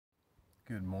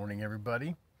Good morning,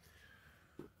 everybody.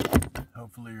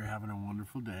 Hopefully you're having a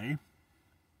wonderful day.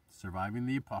 Surviving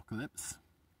the apocalypse.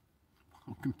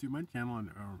 Welcome to my channel.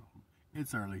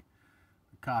 It's early.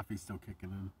 The coffee's still kicking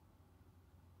in.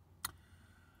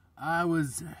 I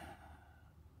was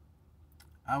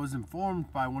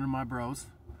informed by one of my bros,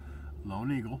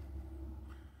 Lone Eagle,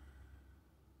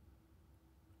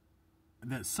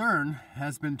 that CERN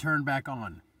has been turned back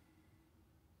on.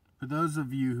 For those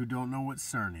of you who don't know what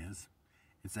CERN is,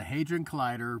 it's a hadron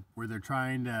collider where they're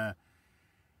trying to,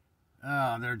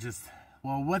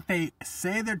 what they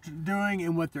say they're doing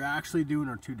and what they're actually doing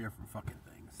are two different fucking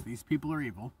things. These people are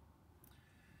evil.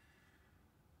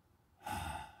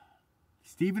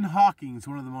 Stephen Hawking,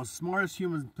 one of the most smartest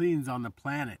human beings on the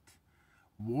planet,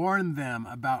 warned them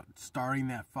about starting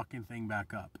that fucking thing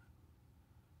back up.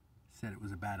 Said it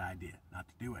was a bad idea not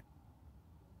to do it.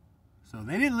 So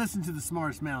they didn't listen to the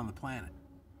smartest man on the planet.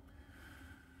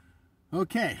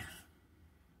 Okay,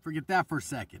 forget that for a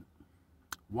second.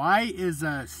 Why is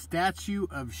a statue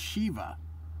of Shiva,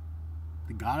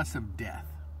 the goddess of death,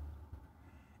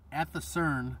 at the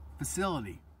CERN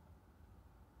facility?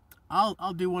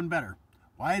 I'll do one better.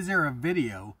 Why is there a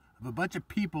video of a bunch of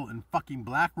people in fucking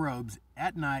black robes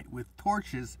at night with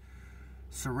torches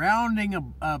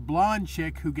surrounding a blonde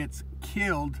chick who gets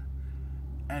killed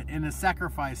in a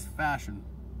sacrifice fashion?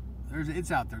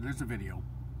 It's out there. There's a video.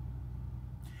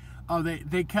 Oh,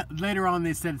 later on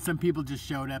they said some people just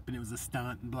showed up and it was a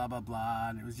stunt and blah, blah, blah,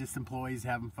 and it was just employees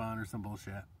having fun or some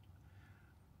bullshit.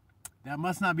 That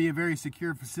must not be a very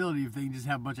secure facility if they can just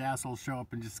have a bunch of assholes show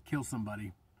up and just kill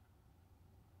somebody.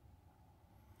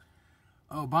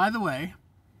 Oh, by the way,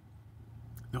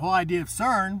 the whole idea of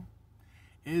CERN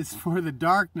is for the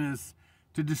darkness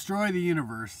to destroy the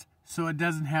universe so it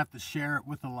doesn't have to share it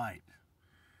with the light.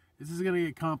 This is going to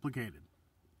get complicated.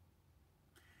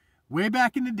 Way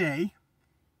back in the day,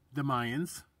 the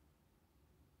Mayans,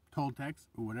 Toltecs,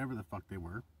 or whatever the fuck they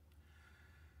were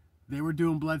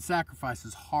doing blood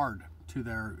sacrifices hard to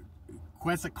their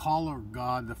Quetzalcoatl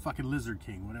god, the fucking Lizard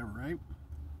King, whatever, right?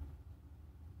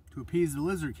 To appease the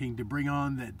Lizard King, to bring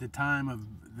on the time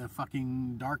of the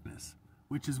fucking darkness,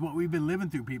 which is what we've been living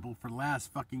through, people, for the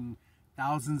last fucking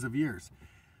thousands of years.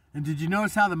 And did you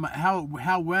notice how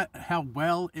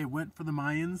well it went for the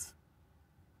Mayans?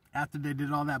 After they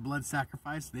did all that blood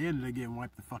sacrifice, they ended up getting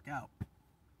wiped the fuck out.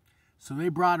 So they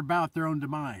brought about their own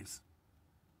demise.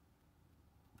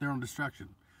 Their own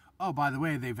destruction. Oh, by the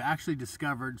way, they've actually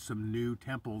discovered some new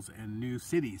temples and new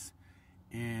cities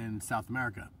in South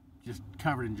America. Just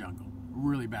covered in jungle.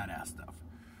 Really badass stuff.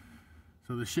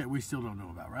 So the shit we still don't know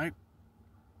about, right?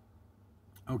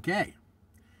 Okay.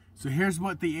 So here's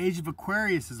what the Age of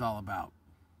Aquarius is all about.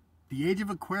 The Age of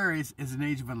Aquarius is an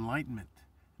age of enlightenment.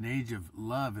 An age of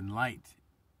love and light,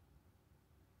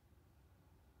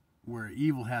 where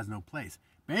evil has no place.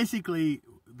 Basically,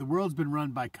 the world's been run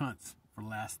by cunts for the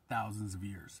last thousands of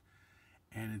years,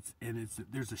 and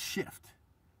there's a shift.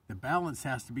 The balance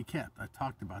has to be kept. I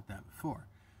talked about that before.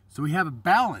 So we have a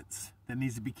balance that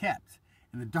needs to be kept,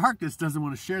 and the darkness doesn't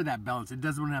want to share that balance. It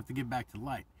doesn't want to have to get back to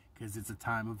light because it's a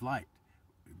time of light.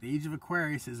 The Age of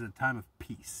Aquarius is a time of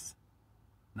peace,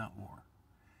 not war.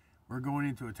 We're going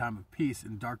into a time of peace,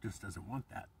 and darkness doesn't want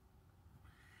that.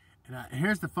 And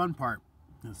here's the fun part.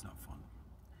 It's not fun.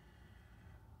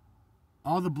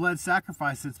 All the blood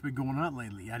sacrifice that's been going on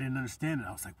lately, I didn't understand it.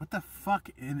 I was like, what the fuck?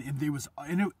 And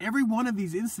every one of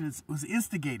these incidents was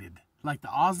instigated. Like the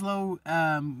Oslo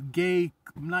gay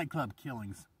nightclub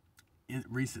killings,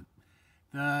 recent.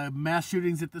 The mass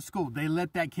shootings at the school. They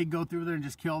let that kid go through there and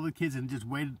just kill all the kids and just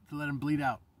waited to let them bleed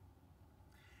out.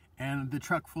 And the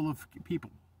truck full of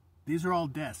people. These are all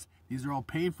deaths. These are all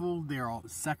painful. They are all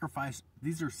sacrifice.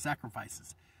 These are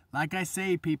sacrifices. Like I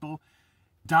say, people,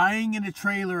 dying in a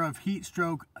trailer of heat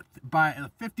stroke by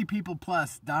 50 people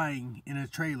plus dying in a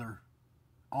trailer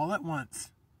all at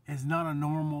once is not a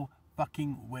normal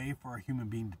fucking way for a human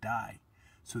being to die.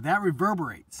 So that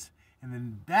reverberates. And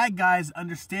then bad guys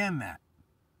understand that.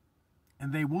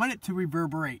 And they want it to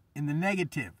reverberate in the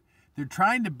negative. They're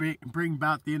trying to bring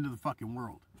about the end of the fucking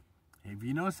world. Have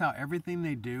you noticed how everything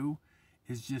they do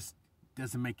is just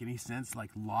doesn't make any sense,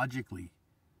 like logically?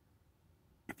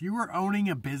 If you were owning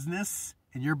a business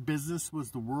and your business was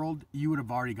the world, you would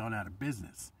have already gone out of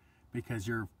business because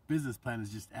your business plan is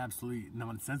just absolutely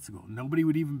nonsensical. Nobody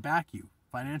would even back you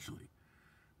financially,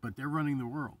 but they're running the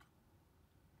world.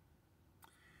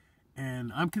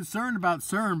 And I'm concerned about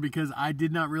CERN because I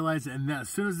did not realize it. And as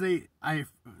soon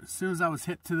as I was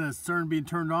hit to the CERN being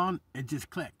turned on, it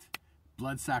just clicked.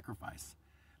 Blood sacrifice.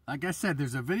 Like I said,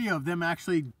 there's a video of them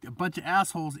actually, a bunch of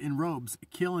assholes in robes,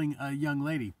 killing a young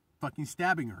lady, fucking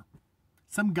stabbing her.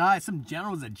 Some guy, some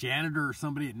general was a janitor or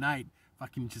somebody at night,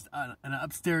 fucking just in an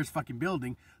upstairs fucking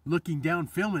building, looking down,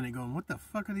 filming it, going, what the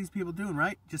fuck are these people doing,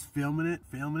 right? Just filming it,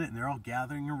 and they're all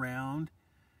gathering around.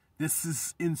 This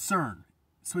is in CERN,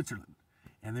 Switzerland.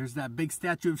 And there's that big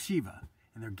statue of Shiva.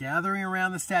 And they're gathering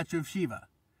around the statue of Shiva.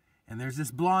 And there's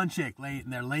this blonde chick,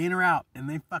 and they're laying her out. And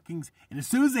as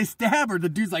soon as they stab her, the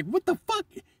dude's like, what the fuck?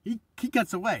 He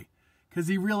cuts away. Because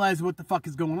he realized what the fuck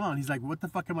is going on. He's like, what the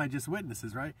fuck am I just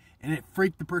witnesses, right? And it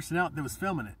freaked the person out that was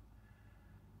filming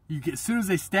it. As soon as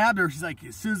they stabbed her, she's like,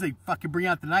 as soon as they fucking bring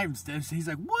out the knife and stab, he's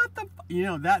like, what the fuck? You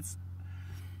know, that's...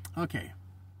 Okay.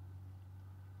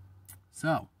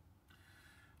 So,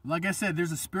 like I said,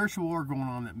 there's a spiritual war going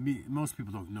on that most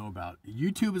people don't know about.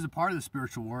 YouTube is a part of the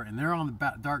spiritual war, and they're on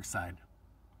the dark side.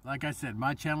 Like I said,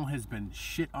 my channel has been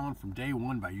shit on from day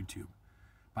one by YouTube.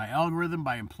 By algorithm,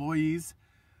 by employees.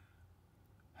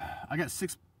 I got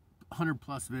 600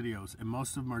 plus videos, and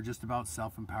most of them are just about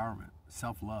self-empowerment,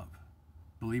 self-love,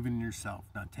 believing in yourself,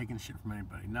 not taking shit from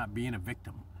anybody, not being a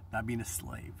victim, not being a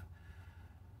slave.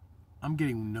 I'm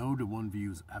getting no to 1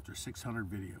 views after 600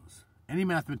 videos. Any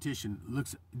mathematician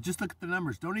just look at the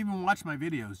numbers. Don't even watch my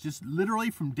videos. Just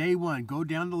literally from day one, go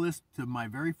down the list to my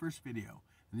very first video,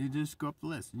 and you just go up the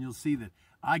list, and you'll see that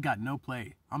I got no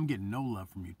play. I'm getting no love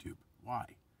from YouTube. Why?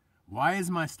 Why is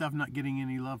my stuff not getting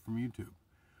any love from YouTube?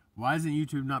 Why isn't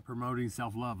YouTube not promoting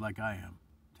self-love like I am?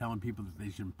 Telling people that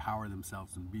they should empower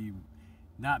themselves and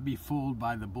not be fooled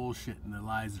by the bullshit and the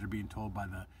lies that are being told by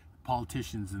the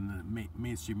politicians and the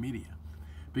mainstream media.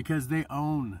 Because they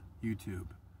own YouTube.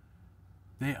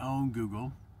 They own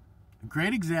Google. A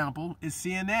great example is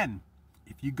CNN.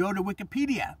 If you go to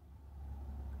Wikipedia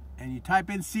and you type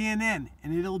in CNN,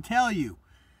 and it'll tell you.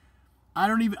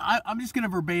 I'm just going to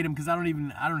verbatim because I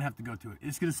don't have to go to it.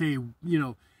 It's going to say, you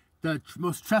know, the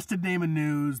most trusted name in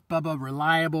news,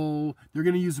 reliable. They're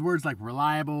going to use words like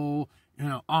reliable, you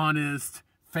know, honest,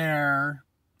 fair.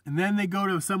 And then they go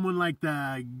to someone like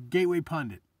the Gateway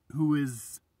Pundit, who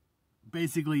is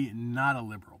basically not a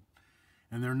liberal.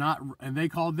 And they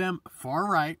called them far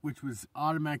right, which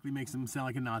automatically makes them sound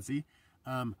like a Nazi.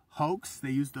 Hoax, they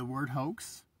use the word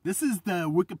hoax. This is the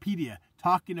Wikipedia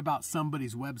talking about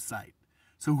somebody's website.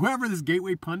 So whoever this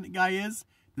Gateway Pundit guy is,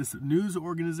 this news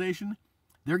organization,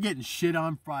 they're getting shit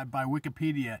on by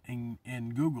Wikipedia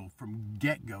and Google from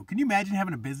get-go. Can you imagine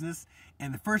having a business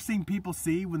and the first thing people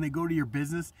see when they go to your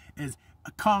business is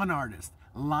a con artist,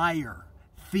 liar,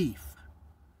 thief?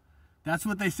 That's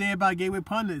what they say about Gateway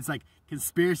Pundit. It's like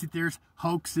conspiracy theorists,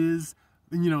 hoaxes,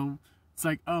 and, you know, it's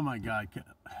like, oh my God,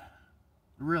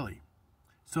 really?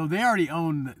 So they're already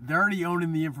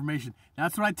owning the information.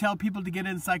 That's what I tell people to get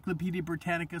Encyclopedia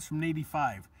Britannicas from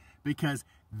 '85. Because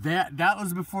that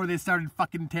was before they started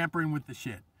fucking tampering with the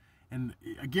shit. And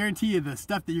I guarantee you the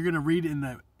stuff that you're going to read in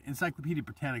the Encyclopedia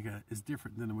Britannica is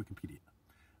different than the Wikipedia.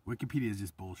 Wikipedia is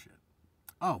just bullshit.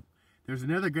 Oh, there's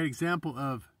another great example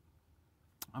of...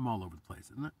 I'm all over the place,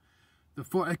 isn't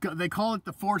it? They call it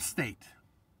the fourth state.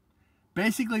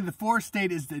 Basically, the fourth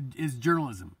state is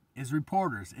journalism, is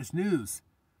reporters, it's news.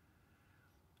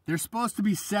 They're supposed to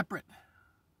be separate,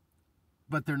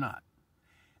 but they're not.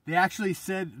 They actually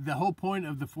said the whole point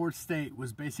of the fourth state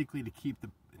was basically to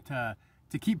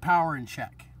keep power in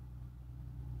check.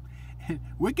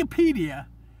 Wikipedia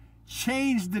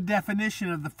changed the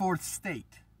definition of the fourth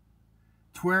state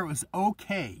to where it was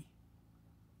okay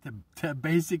to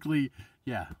basically,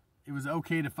 yeah, it was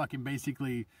okay to fucking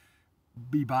basically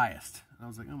be biased. And I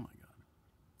was like, oh my God.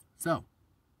 So,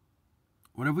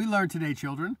 what have we learned today,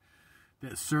 children?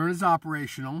 That CERN is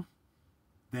operational,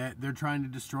 that they're trying to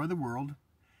destroy the world,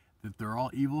 that they're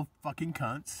all evil fucking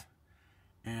cunts,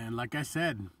 and like I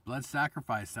said, blood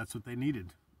sacrifice, that's what they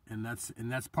needed. And that's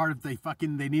part of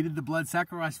they needed the blood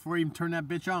sacrifice before you even turn that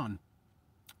bitch on.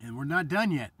 And we're not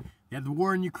done yet. They had the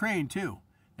war in Ukraine too.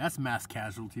 That's mass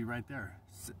casualty right there.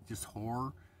 Just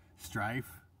horror,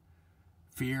 strife,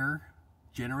 fear,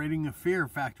 generating a fear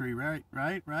factory, right?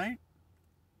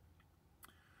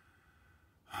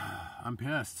 I'm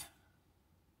pissed.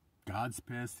 God's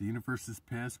pissed. The universe is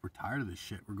pissed. We're tired of this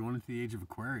shit. We're going into the age of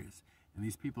Aquarius. And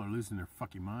these people are losing their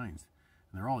fucking minds.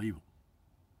 And they're all evil.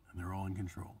 And they're all in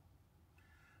control.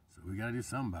 So we got to do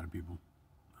something about it, people.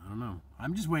 I don't know.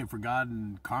 I'm just waiting for God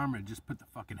and karma to just put the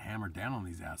fucking hammer down on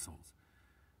these assholes.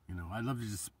 You know, I'd love to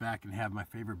just sit back and have my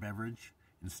favorite beverage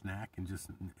and snack and just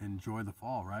enjoy the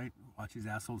fall, right? Watch these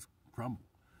assholes crumble.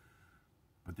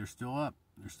 But they're still up.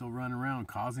 They're still running around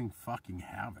causing fucking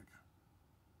havoc.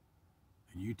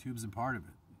 And YouTube's a part of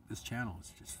it. This channel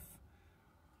is just...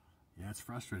 Yeah, it's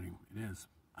frustrating. It is.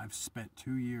 I've spent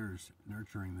 2 years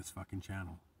nurturing this fucking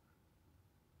channel.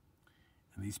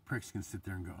 And these pricks can sit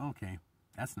there and go, okay,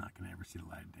 That's not going to ever see the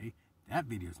light of day. That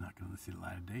video's not going to see the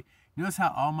light of day. You notice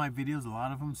how all my videos, a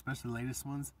lot of them, especially the latest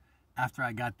ones, after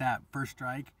I got that first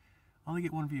strike, I only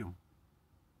get one view.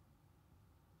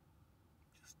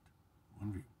 Just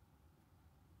one view.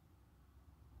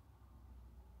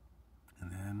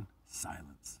 And then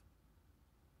silence.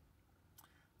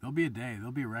 There'll be a day,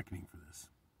 there'll be a reckoning for this.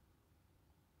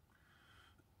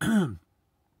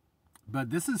 But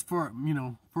this is for, you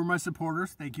know, for my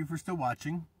supporters. Thank you for still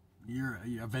watching.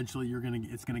 Eventually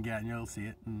it's gonna get, and you'll see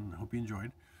it, and I hope you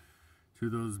enjoyed. To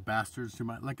those bastards, to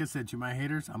my, like I said, to my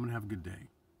haters, I'm gonna have a good day.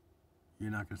 You're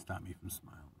not gonna stop me from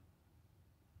smiling.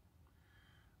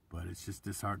 But it's just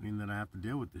disheartening that I have to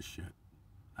deal with this shit.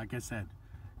 Like I said,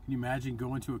 can you imagine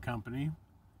going to a company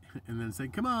and then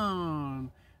saying, "Come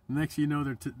on"? The next thing you know,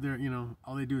 they're you know,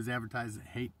 all they do is advertise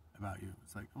hate about you.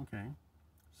 It's like, okay,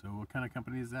 so what kind of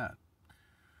company is that?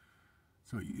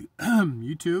 So you,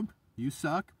 YouTube, you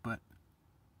suck, but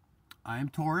I am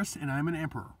Taurus and I'm an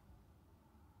emperor.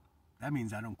 That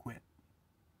means I don't quit.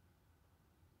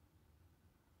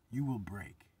 You will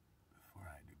break before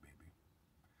I do,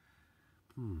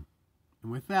 baby.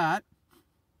 And with that,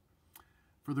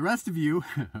 for the rest of you,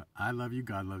 I love you,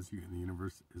 God loves you, and the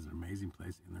universe is an amazing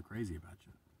place, and they're crazy about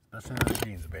you. Especially in the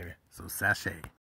jeans, baby. So sashay.